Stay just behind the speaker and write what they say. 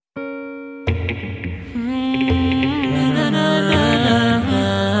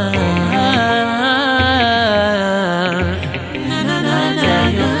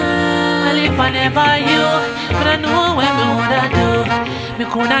Never you, but I know when me what I do. Me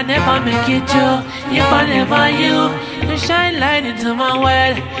coulda never make it you if I never you. You shine light into my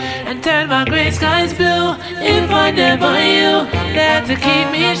world and turn my gray skies blue. If I never you, there to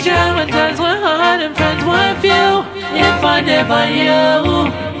keep me strong when times were hard and friends were few. If I never you,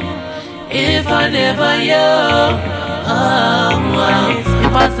 if I never you. It's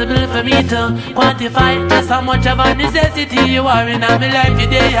impossible for me to quantify just how much of a necessity you are in my life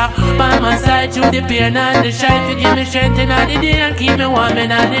today. By my side through the pain and the strife, you give me strength in the day and keep me warm in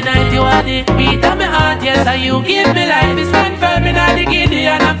the night. You are the beat of my heart, yes, and you give me life. You stand firm in the giddy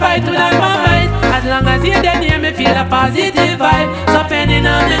and I fight with all my might. As long as you're there near me, feel a positive vibe. So penning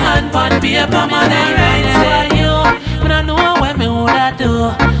on the hand, pan paper, man, and right. For you, but I know what me would I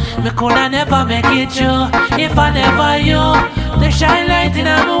do. Me coulda never make it true if I never you. The shine light in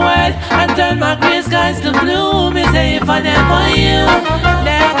my world and turn my gray skies to blue. Me say if I never you,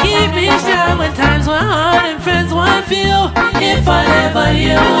 that keep me strong when times were hard and friends were few. If I never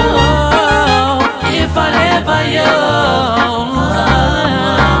you, if I never you.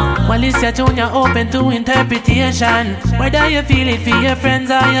 Well, it's your tune, you're open to interpretation. Whether you feel it for your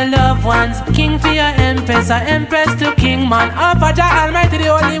friends or your loved ones. King for your empress or empress to king, man. Alpha Jah Almighty, the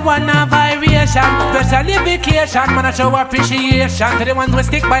only one of variation. Special vacation, man, I show appreciation to the ones who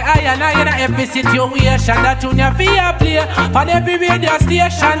stick by I and I in every situation. That tune you for your play on every radio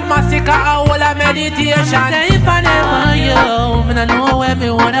station. MasSicker, a whole of meditation. Say if I never you, man, I know where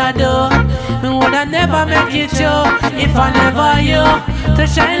me would I do. Me would I never make it show if I never you. To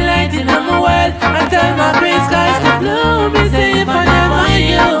shine light in my world and turn my gray skies to blue. Me say if I never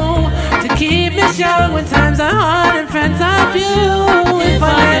you, to keep me strong when times are hard and friends are few. If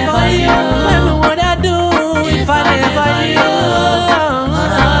I never you, what would I do if I never you?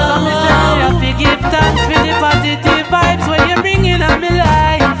 So me say I have to give thanks for the positive vibes when you bring in on me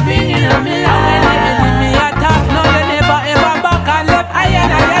life, bringing on me life. And when me attack, no you never ever back and left. I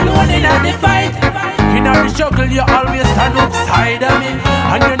alone in the fight. In the struggle, you always stand upside of me,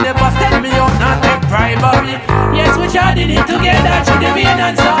 and you never send me out, not take bribery. Yes, we tried it together through the rain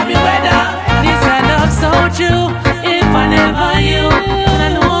and stormy weather. This I love so true. If I never you, I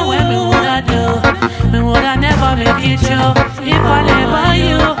know what me would I do. Me would I never make it true. If I never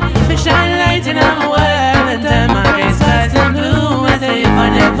you, me shine light in my world and turn my gray skies to blue. I say if I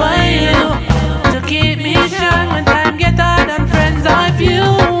never you, to keep me strong when time get hard and friends are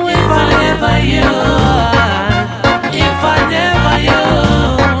few. If I never you. If I never you,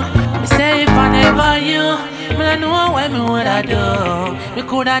 me say if I never you, me I know what me would I do. Me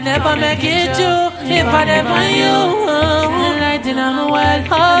coulda never make it true if I never you. Light in my world,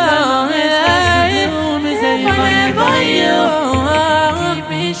 oh yeah. Me say if I never you, keep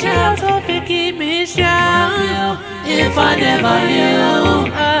me strong, so keep me strong. If I never you,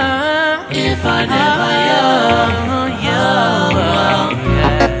 if I never you,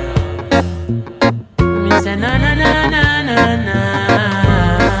 me say na na na na na na.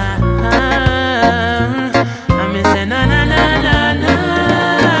 Me say na na na na na.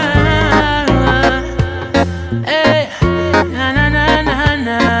 Hey, na na na na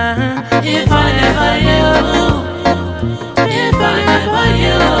na. If I never you, if I never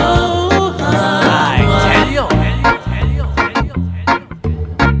you, I tell you.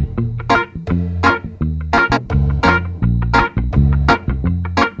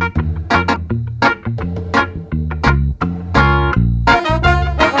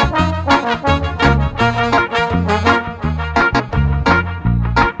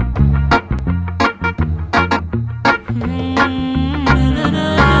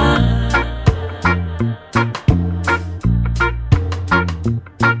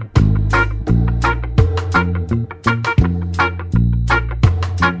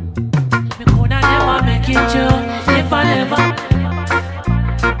 If I never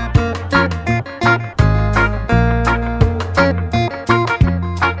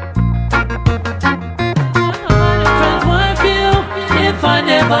friends won't feel. If I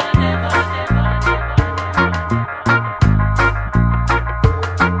never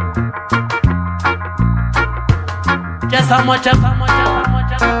just how much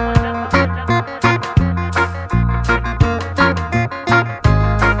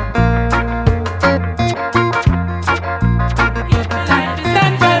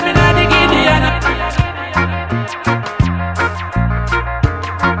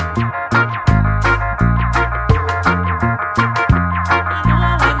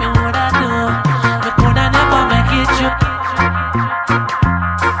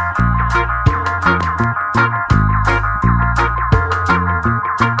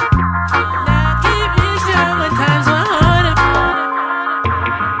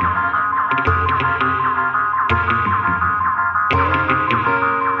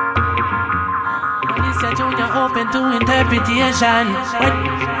reputation.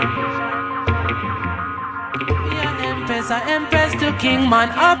 We are empress to king man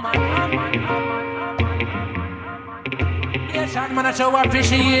up. Man, I show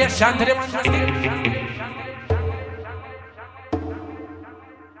appreciation to the